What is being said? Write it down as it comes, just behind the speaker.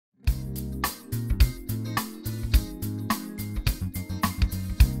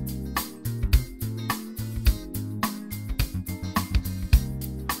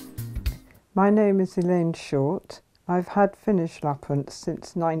My name is Elaine Short. I've had Finnish Lapphunds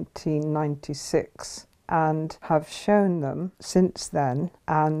since 1996 and have shown them since then,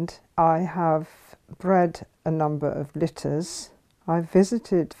 and I have bred a number of litters. I've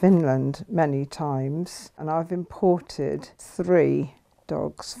visited Finland many times and I've imported 3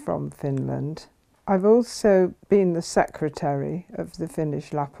 dogs from Finland. I've also been the secretary of the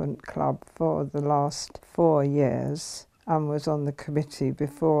Finnish Lapphund Club for the last 4 years and was on the committee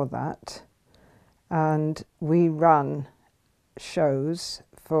before that. And we run shows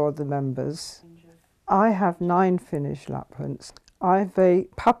for the members. I have 9 Finnish Lapphunds. I've a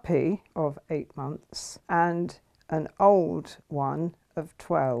puppy of 8 months and an old one of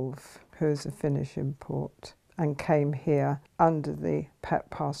 12 who's a Finnish import and came here under the pet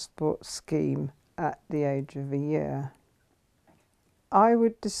passport scheme at the age of a year. I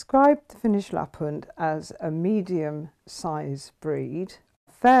would describe the Finnish Lapphund as a medium-size breed,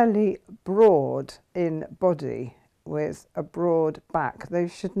 fairly broad in body with a broad back. They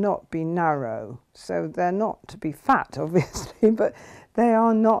should not be narrow, so they're not to be fat obviously, but they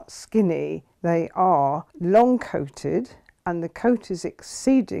are not skinny. They are long-coated and the coat is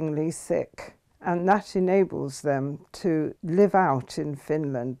exceedingly thick, and that enables them to live out in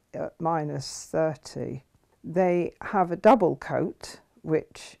Finland at -30. They have a double coat,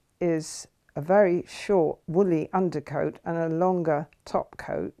 which is a very short woolly undercoat and a longer top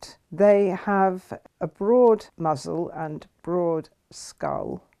coat. They have a broad muzzle and broad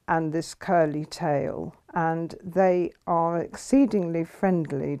skull and this curly tail, and they are an exceedingly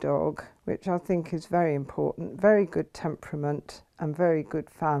friendly dog, which I think is very important, very good temperament and very good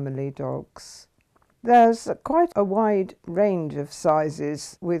family dogs. There's quite a wide range of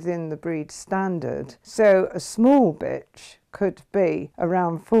sizes within the breed standard, so a small bitch could be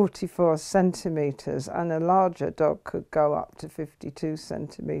around 44 centimetres and a larger dog could go up to 52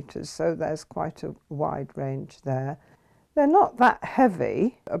 centimetres, so there's quite a wide range there. They're not that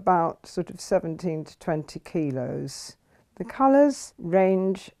heavy, about sort of 17 to 20 kilos. The colours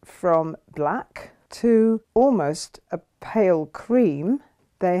range from black to almost a pale cream.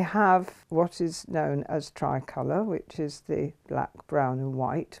 They have what is known as tricolour, which is the black, brown and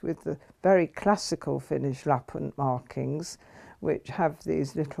white, with the very classical Finnish Lapphund markings, which have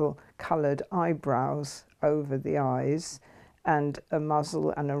these little coloured eyebrows over the eyes and a muzzle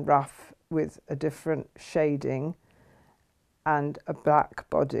and a ruff with a different shading and a black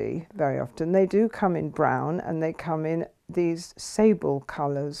body very often. They do come in brown and they come in these sable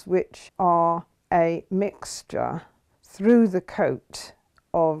colours, which are a mixture through the coat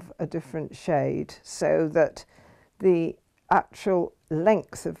of a different shade, so that the actual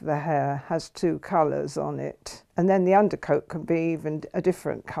length of the hair has 2 colours on it, and then the undercoat can be even a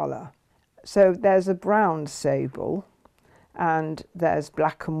different colour. So there's a brown sable and there's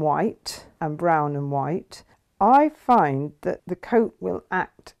black and white and brown and white. I find that the coat will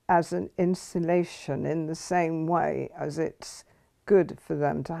act as an insulation in the same way as it's good for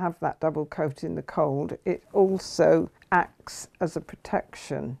them to have that double coat in the cold. It also acts as a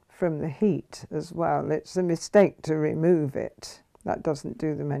protection from the heat as well. It's a mistake to remove it. That doesn't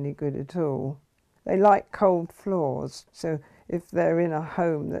do them any good at all. They like cold floors, so if they're in a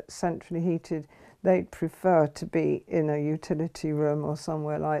home that's centrally heated, they'd prefer to be in a utility room or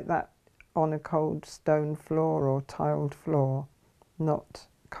somewhere like that on a cold stone floor or tiled floor, not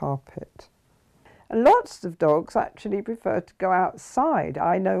carpet. And lots of dogs actually prefer to go outside.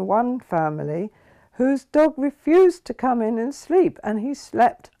 I know one family whose dog refused to come in and sleep, and he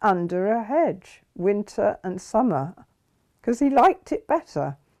slept under a hedge, winter and summer, because he liked it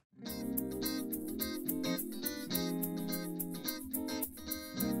better.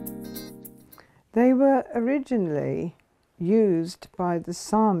 They were originally used by the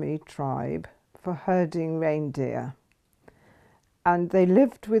Sami tribe for herding reindeer, and they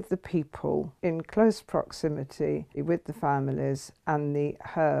lived with the people in close proximity with the families and the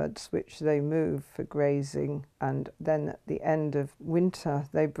herds, which they move for grazing, and then at the end of winter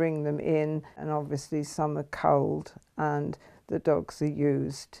they bring them in, and obviously some are cold and the dogs are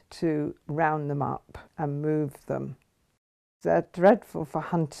used to round them up and move them. They're dreadful for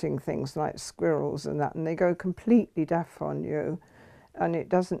hunting things like squirrels and that, and they go completely deaf on you, and it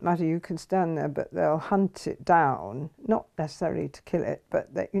doesn't matter, you can stand there, but they'll hunt it down, not necessarily to kill it,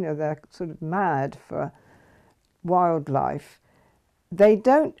 but they, they're sort of mad for wildlife. They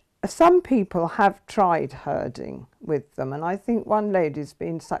don't, some people have tried herding with them, and I think one lady's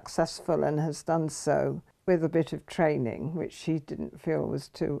been successful and has done so with a bit of training, which she didn't feel was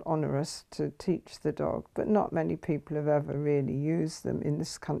too onerous to teach the dog, but not many people have ever really used them in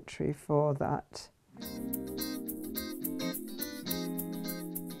this country for that.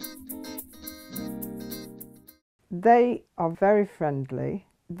 They are very friendly.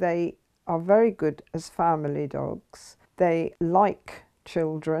 They are very good as family dogs. They like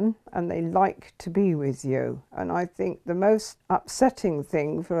children and they like to be with you. And I think the most upsetting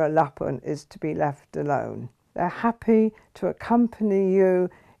thing for a Lapphund is to be left alone. They're happy to accompany you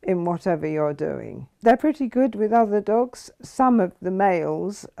in whatever you're doing. They're pretty good with other dogs. Some of the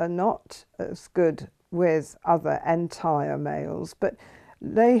males are not as good with other entire males, but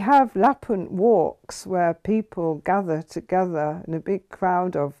they have Lapphund walks where people gather together in a big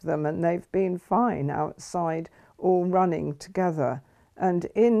crowd of them, and they've been fine outside all running together. And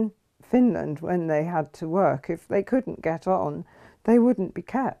in Finland, when they had to work, if they couldn't get on, they wouldn't be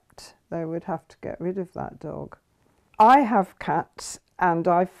kept. They would have to get rid of that dog. I have cats, and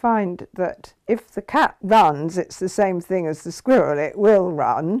I find that if the cat runs, it's the same thing as the squirrel. It will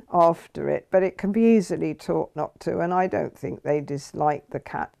run after it, but it can be easily taught not to, and I don't think they dislike the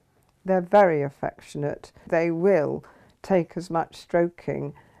cat. They're very affectionate. They will take as much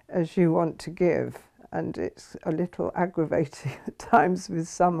stroking as you want to give, and it's a little aggravating at times with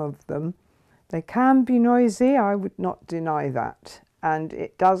some of them. They can be noisy, I would not deny that. And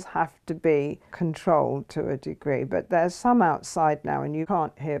it does have to be controlled to a degree, but there's some outside now and you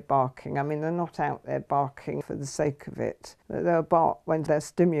can't hear barking. I mean, they're not out there barking for the sake of it. They'll bark when they're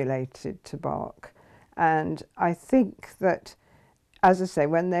stimulated to bark. And I think that, as I say,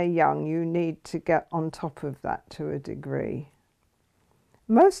 when they're young, you need to get on top of that to a degree.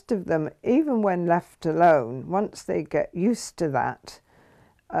 Most of them, even when left alone, once they get used to that,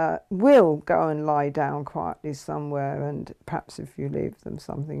 will go and lie down quietly somewhere, and perhaps if you leave them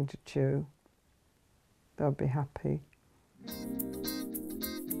something to chew, they'll be happy.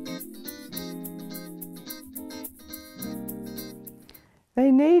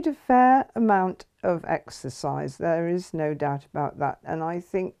 They need a fair amount of exercise, there is no doubt about that, and I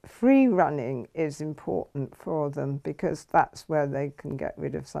think free running is important for them because that's where they can get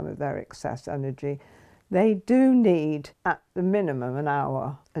rid of some of their excess energy. They do need, at the minimum, an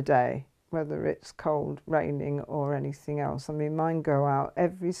hour a day, whether it's cold, raining or anything else. I mean, mine go out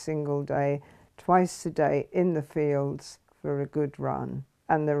every single day, twice a day in the fields for a good run.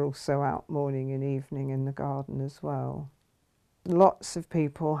 And they're also out morning and evening in the garden as well. Lots of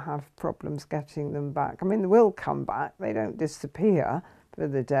people have problems getting them back. I mean, they will come back, they don't disappear for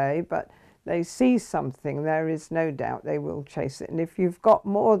the day, but they see something, there is no doubt they will chase it. And if you've got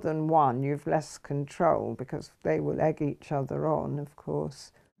more than one, you've less control because they will egg each other on, of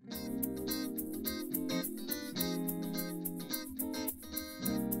course.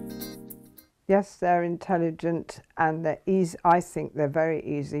 Yes, they're intelligent and they're easy. I think they're very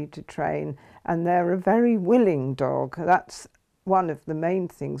easy to train, and they're a very willing dog. That's one of the main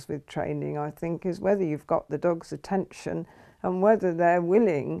things with training, I think, is whether you've got the dog's attention and whether they're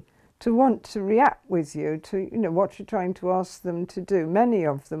willing to want to react with you to, what you're trying to ask them to do. Many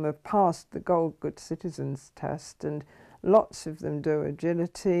of them have passed the Gold Good Citizens test, and lots of them do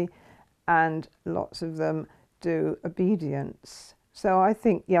agility and lots of them do obedience. So I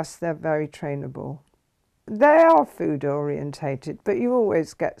think, yes, they're very trainable. They are food orientated, but you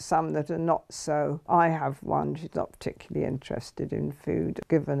always get some that are not so. I have one, she's not particularly interested in food.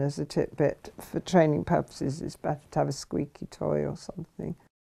 Given as a tidbit, for training purposes, it's better to have a squeaky toy or something.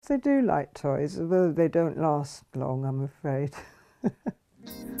 They do like toys, although they don't last long, I'm afraid.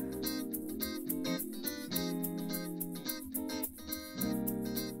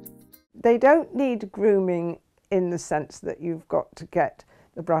 They don't need grooming in the sense that you've got to get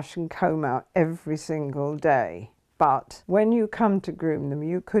the brush and comb out every single day. But when you come to groom them,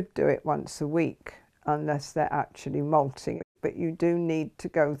 you could do it once a week, unless they're actually molting. But you do need to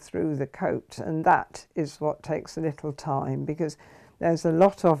go through the coat, and that is what takes a little time, because there's a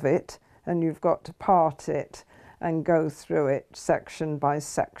lot of it and you've got to part it and go through it section by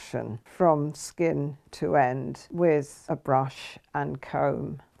section from skin to end with a brush and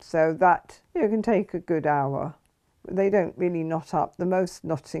comb. So that can take a good hour. They don't really knot up. The most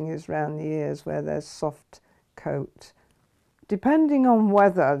knotting is round the ears where there's soft coat. Depending on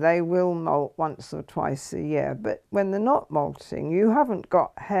weather, they will molt once or twice a year, but when they're not molting, you haven't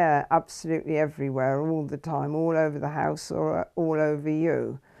got hair absolutely everywhere all the time, all over the house or all over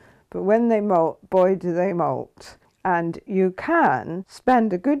you. But when they molt, boy do they molt. And you can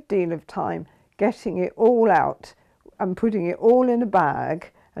spend a good deal of time getting it all out and putting it all in a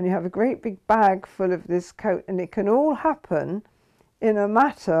bag, and you have a great big bag full of this coat, and it can all happen in a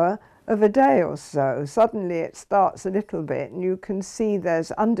matter of a day or so. Suddenly it starts a little bit and you can see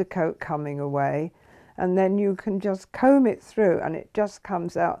there's undercoat coming away, and then you can just comb it through and it just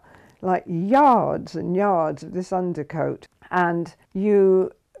comes out like yards and yards of this undercoat. And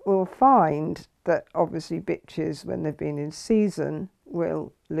you will find that obviously bitches, when they've been in season,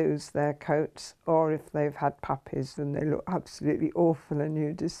 will lose their coats, or if they've had puppies then they look absolutely awful and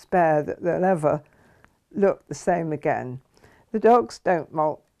you despair that they'll ever look the same again. The dogs don't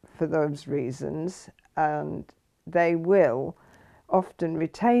molt for those reasons, and they will often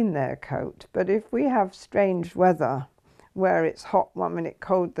retain their coat. But if we have strange weather where it's hot one minute,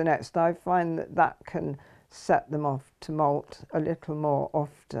 cold the next, I find that that can set them off to molt a little more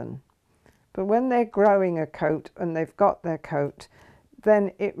often. But when they're growing a coat and they've got their coat,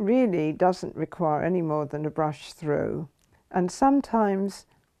 then it really doesn't require any more than a brush through. And sometimes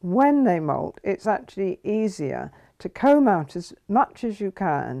when they molt, it's actually easier to comb out as much as you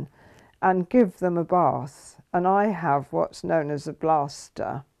can and give them a bath. And I have what's known as a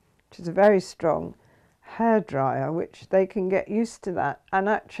blaster, which is a very strong hairdryer, which they can get used to that and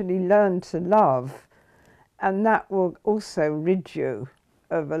actually learn to love. And that will also rid you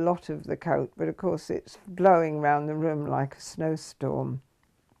of a lot of the coat, but of course it's blowing around the room like a snowstorm,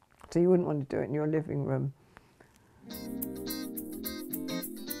 so you wouldn't want to do it in your living room.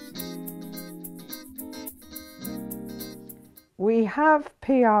 We have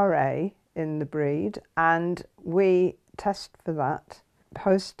PRA in the breed and we test for that,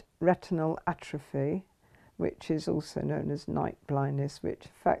 post-retinal atrophy, which is also known as night blindness, which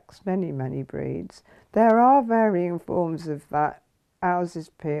affects many, many breeds. There are varying forms of that. Ours is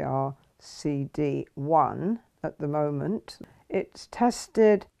PRCD1 at the moment. It's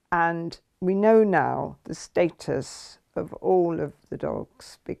tested and we know now the status of all of the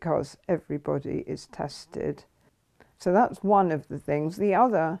dogs because everybody is tested. So that's one of the things. The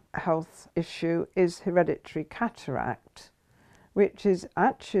other health issue is hereditary cataract, which is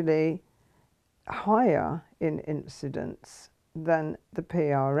actually higher in incidence than the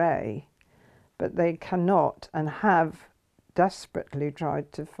PRA, but they cannot and have desperately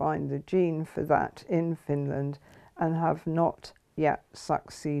tried to find the gene for that in Finland and have not yet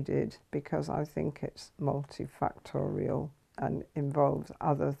succeeded, because I think it's multifactorial and involves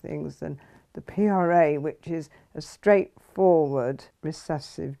other things than the PRA, which is a straightforward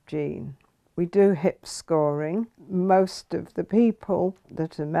recessive gene. We do hip scoring. Most of the people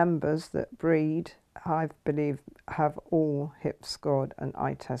that are members that breed, I believe, have all hip scored and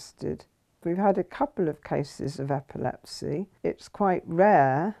eye tested. We've had a couple of cases of epilepsy. It's quite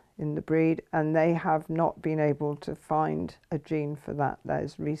rare in the breed and they have not been able to find a gene for that.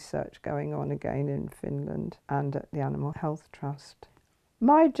 There's research going on again in Finland and at the Animal Health Trust.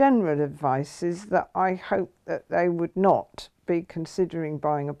 My general advice is that I hope that they would not be considering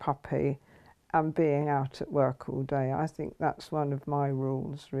buying a puppy and being out at work all day. I think that's one of my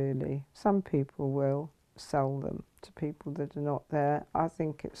rules, really. Some people will sell them to people that are not there. I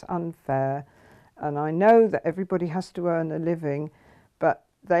think it's unfair, and I know that everybody has to earn a living, but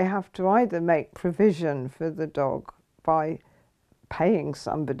they have to either make provision for the dog by paying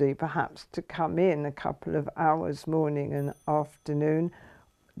somebody perhaps to come in a couple of hours morning and afternoon.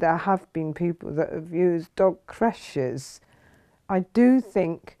 There have been people that have used dog creches. I do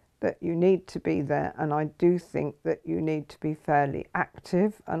think that you need to be there, and I do think that you need to be fairly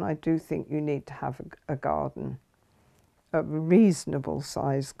active, and I do think you need to have a garden, a reasonable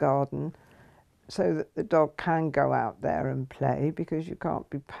sized garden, so that the dog can go out there and play, because you can't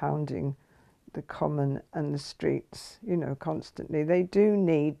be pounding the common and the streets, you know, constantly. They do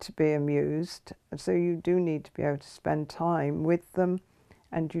need to be amused, so you do need to be able to spend time with them,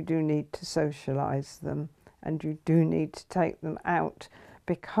 and you do need to socialise them, and you do need to take them out,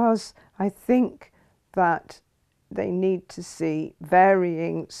 because I think that they need to see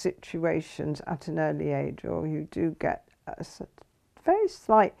varying situations at an early age, or you do get a very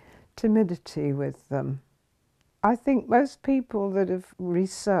slight timidity with them. I think most people that have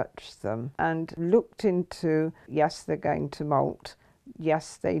researched them and looked into, yes, they're going to molt,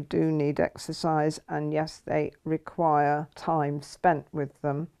 yes, they do need exercise, and yes, they require time spent with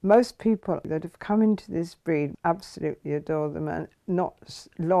them. Most people that have come into this breed absolutely adore them, and not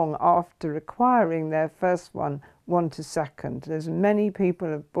long after acquiring their first one, want a second. There's many people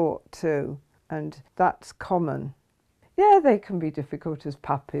have bought two, and that's common. Yeah, they can be difficult as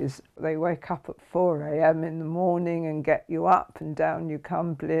puppies. They wake up at 4 a.m. in the morning and get you up, and down you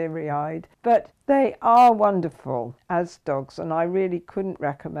come bleary-eyed. But they are wonderful as dogs, and I really couldn't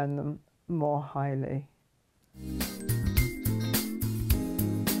recommend them more highly.